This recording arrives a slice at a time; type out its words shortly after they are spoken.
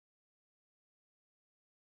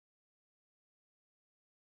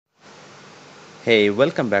Hey,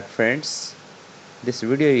 welcome back friends. This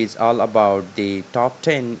video is all about the top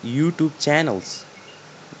 10 YouTube channels.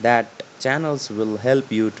 That channels will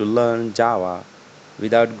help you to learn Java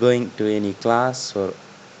without going to any class or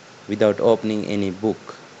without opening any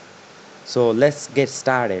book. So let's get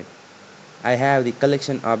started. I have the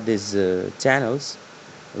collection of these channels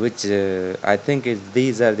which I think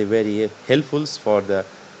these are the very helpful for the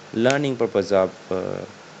learning purpose of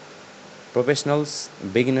professionals,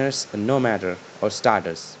 beginners, no matter, or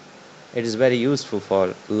starters. It is very useful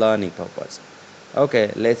for learning purpose.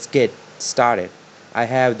 Okay, let's get started. I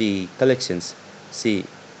have the collections. See,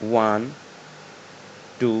 one,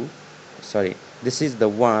 two, sorry, this is the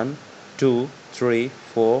 1, 2, 3,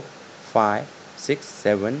 4, 5, 6,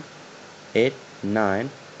 7, 8, 9,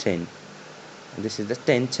 10. This is the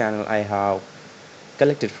 10 channel I have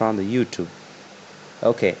collected from the YouTube.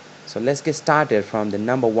 Okay, so let's get started from the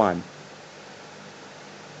number 1.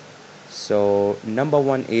 So number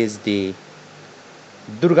 1 is the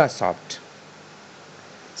Durgasoft.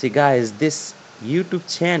 See guys, this YouTube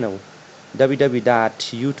channel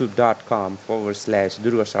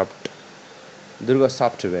www.youtube.com/Durgasoft Durga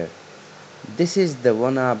Software. This is the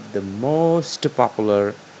one of the most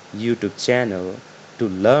popular YouTube channel to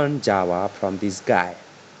learn Java from this guy.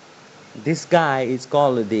 This guy is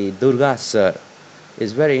called the Durga Sir.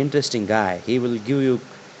 Is very interesting guy. He will give you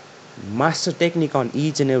master technique on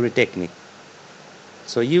each and every technique.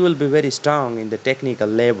 So you will be very strong in the technical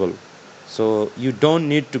level. So you don't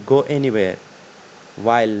need to go anywhere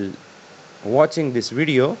while watching this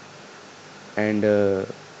video and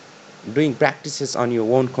doing practices on your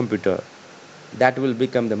own computer. That will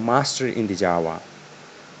become the master in the Java.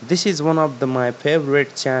 This is one of my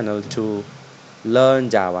favorite channel to learn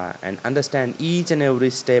Java and understand each and every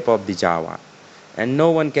step of the Java, and no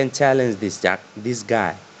one can challenge this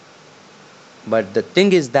guy. But the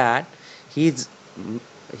thing is that he's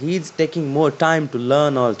he's taking more time to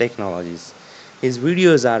learn all technologies. His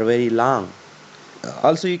videos are very long.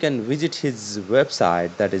 Also you can visit his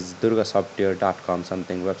website, that is durgasoftware.com,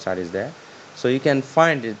 something website is there, so you can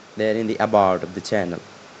find it there in the about of the channel.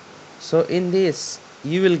 So in this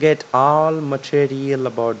you will get all material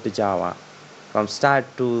about the Java from start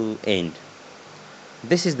to end.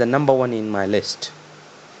 This is the number 1 in my list.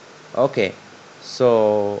 Okay,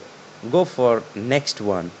 so go for next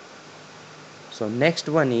one. So next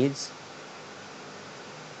one is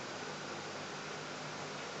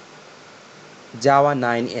Java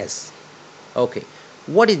 9s. Okay,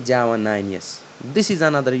 what is Java 9s? This is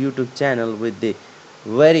another YouTube channel with the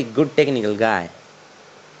very good technical guy.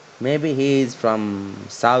 Maybe he is from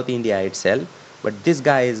South India itself, but this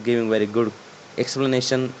guy is giving very good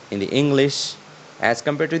explanation in the English as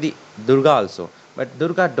compared to the Durga also. But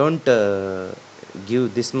Durga don't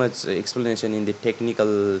give this much explanation in the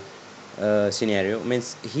technical scenario.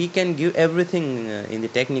 Means he can give everything in the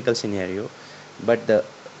technical scenario, but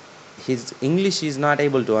his English is not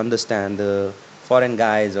able to understand the foreign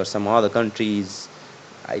guys or some other countries.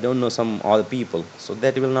 I don't know, some other people, so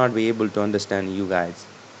that will not be able to understand you guys.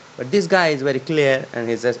 But this guy is very clear, and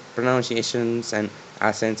his pronunciations and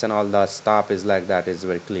accents and all the stuff is like that, is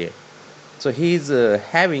very clear. So he's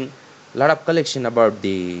having a lot of collection about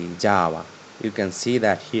the Java. You can see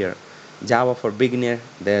that here, Java for beginner.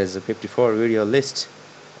 There's a 54 video list,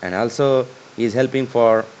 and also he's helping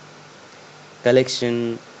for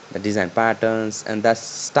collection, the design patterns, and that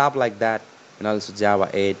stuff like that, and also Java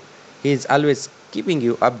 8. He's always keeping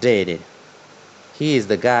you updated. He is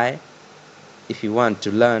the guy if you want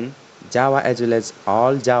to learn Java as well as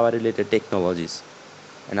all Java related technologies.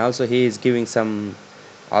 And also he is giving some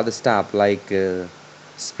other stuff like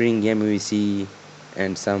Spring MVC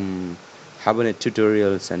and some Hibernate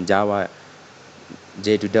tutorials and Java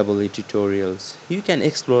J2EE tutorials. You can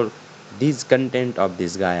explore this content of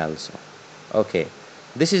this guy also. Okay,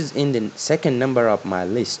 this is in the second number of my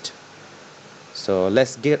list. So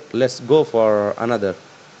let's go for another.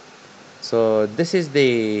 So this is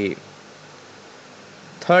the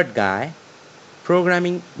third guy,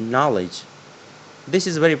 Programming Knowledge. This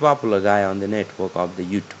is very popular guy on the network of the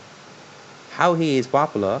YouTube. How he is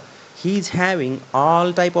popular? He's having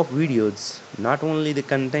all type of videos, not only the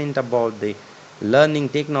content about the learning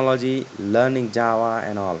technology, learning Java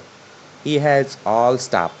and all. He has all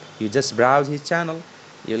stuff. You just browse his channel,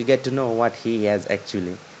 you'll get to know what he has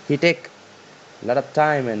actually. He take a lot of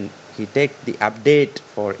time, and he take the update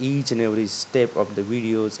for each and every step of the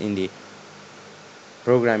videos in the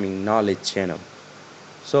Programming Knowledge channel.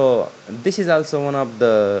 So this is also one of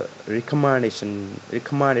the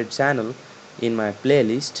recommended channel in my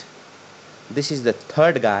playlist. This is the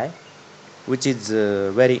third guy which is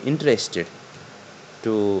very interested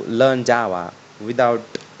to learn Java without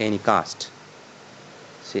any cost.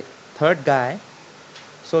 See, third guy,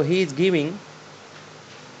 so he is giving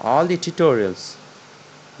all the tutorials.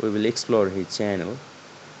 We will explore his channel.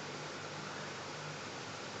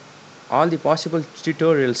 All the possible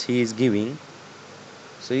tutorials he is giving.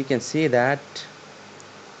 So you can see that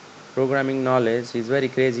programming knowledge. He's very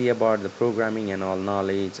crazy about the programming and all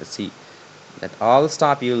knowledge. See that all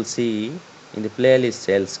stuff you'll see in the playlist: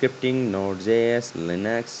 shell scripting, Node.js,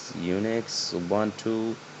 Linux, Unix,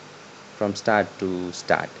 Ubuntu, from start to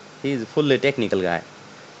start. He's a fully technical guy.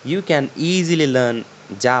 You can easily learn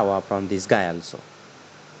Java from this guy also.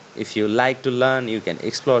 If you like to learn, you can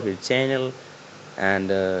explore his channel and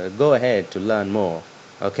go ahead to learn more.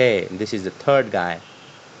 Okay, this is the third guy.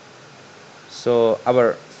 So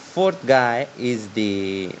our fourth guy,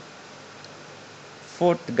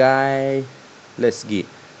 let's give.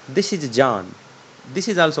 This is John. This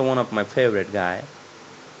is also one of my favorite guy,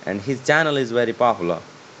 and his channel is very popular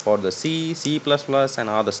for the C++ and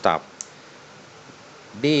other stuff.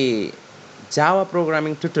 The Java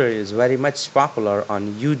programming tutorial is very much popular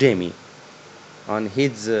on Udemy. On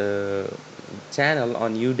his channel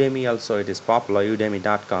on Udemy also it is popular,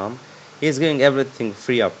 udemy.com. He is giving everything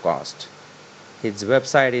free of cost. His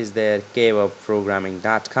website is there,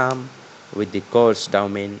 caveofprogramming.com, with the course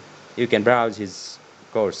domain. You can browse his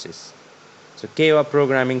courses. So Cave of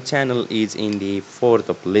Programming channel is in the fourth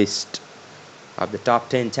of list of the top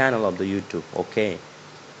 10 channel of the YouTube. Okay,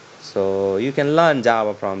 so you can learn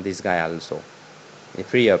Java from this guy also, a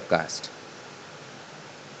free of cost.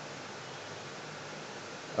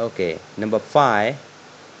 Okay, number five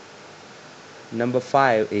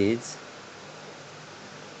is,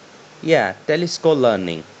 yeah, Telesco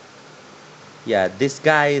Learning. Yeah, this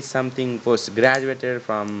guy is something post-graduated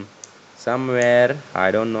from somewhere,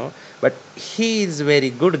 I don't know, but he is very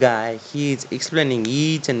good guy. He is explaining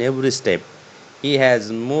each and every step. He has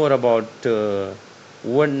more about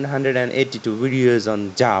 182 videos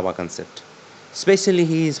on Java concept. Especially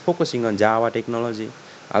he is focusing on Java technology.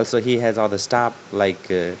 Also he has other stuff like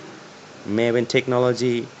Maven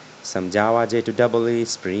technology, some Java J2EE,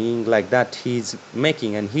 Spring, like that he's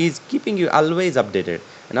making, and he's keeping you always updated.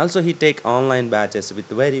 And also he take online batches with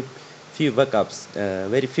very few backups,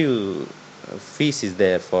 very few fees is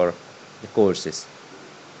there for the courses.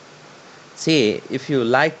 See, if you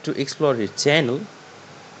like to explore his channel,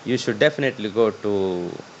 you should definitely go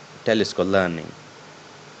to Telesco Learning.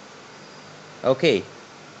 Okay,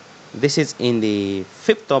 this is in the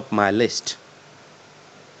fifth of my list.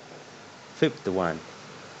 Fifth one.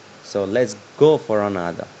 So let's go for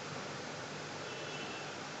another.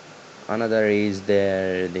 Another is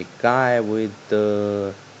there, the guy with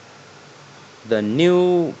the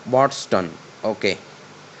new Boston. Okay,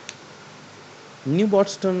 new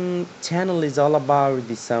Boston channel is all about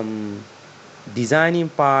the some designing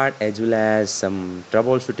part as well as some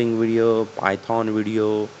troubleshooting video, Python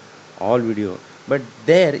video, all video. But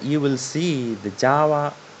there you will see the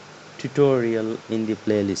Java tutorial in the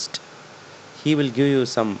playlist. He will give you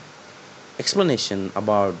some explanation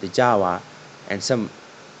about the Java and some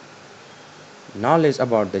knowledge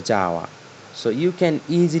about the Java, so you can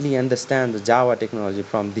easily understand the Java technology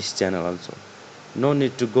from this channel also. No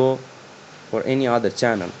need to go for any other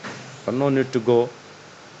channel, or no need to go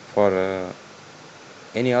for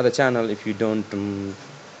any other channel if you don't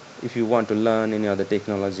if you want to learn any other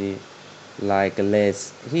technology like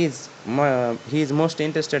less. He's most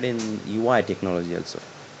interested in UI technology also.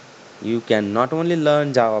 You can not only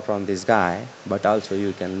learn Java from this guy, but also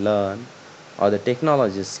you can learn other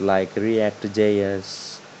technologies like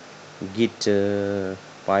React.js, Git,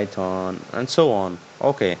 Python, and so on.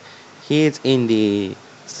 Okay, he is in the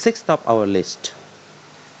sixth of our list.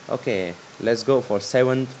 Okay, let's go for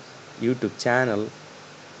seventh YouTube channel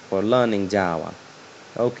for learning Java.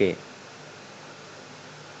 Okay,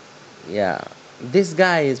 yeah, this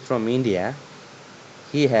guy is from India.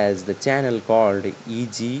 He has the channel called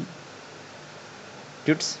EG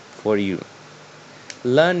Tuts for You,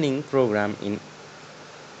 learning program in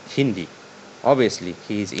Hindi. Obviously,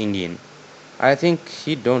 he is Indian. I think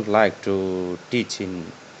he don't like to teach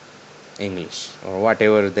in English or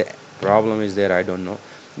whatever the problem is there. I don't know.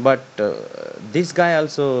 But this guy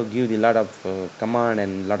also give a lot of command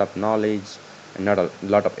and lot of knowledge and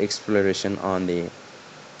lot of exploration on the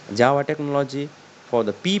Java technology for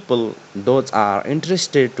the people those are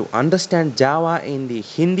interested to understand Java in the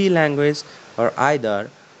Hindi language or either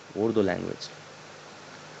Urdu language.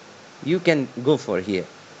 You can go for here.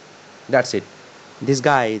 That's it. This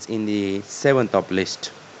guy is in the seventh of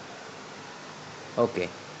list. Okay,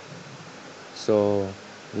 so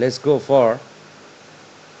let's go for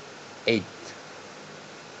eighth.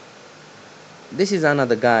 This is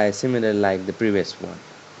another guy similar like the previous one.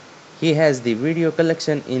 He has the video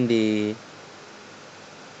collection in the,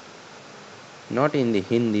 not in the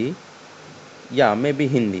Hindi, yeah, maybe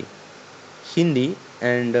Hindi,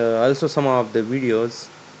 and also some of the videos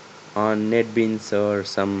on NetBeans or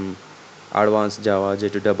some advanced Java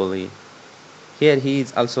J2EE. Here he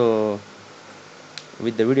is also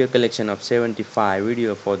with the video collection of 75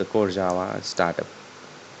 video for the core Java startup.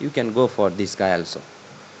 You can go for this guy also.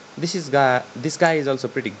 This guy is also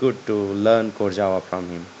pretty good to learn core Java from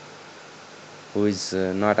him, who is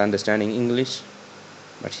not understanding English,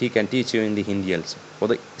 but he can teach you in the Hindi also, for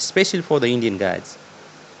the especially for the Indian guys.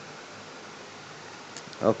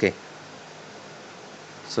 Okay,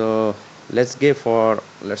 so let's go for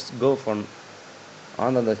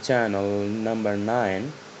another channel, number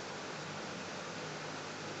 9.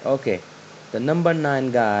 Okay, the number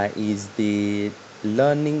 9 guy is the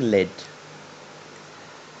learning led.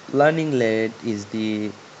 Learning led is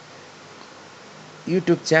the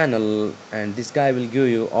YouTube channel, and this guy will give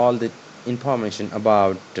you all the information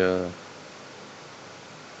about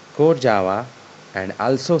core Java, and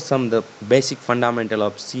also some the basic fundamental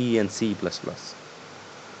of C and C++.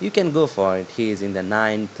 You can go for it. He is in the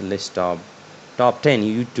ninth list of top 10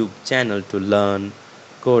 YouTube channel to learn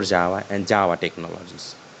core Java and Java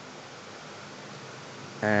technologies.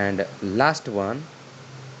 And last one,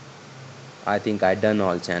 I think I done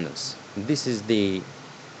all channels. This is the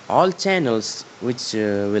all channels which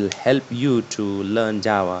will help you to learn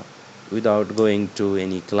Java without going to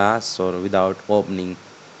any class or without opening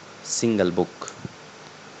single book.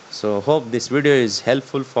 So hope this video is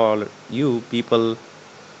helpful for you people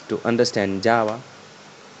to understand Java,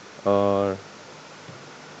 or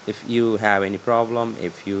if you have any problem,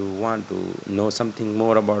 if you want to know something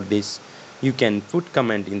more about this, you can put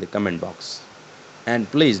comment in the comment box, and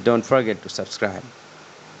please don't forget to subscribe.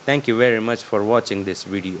 Thank you very much for watching this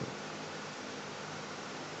video.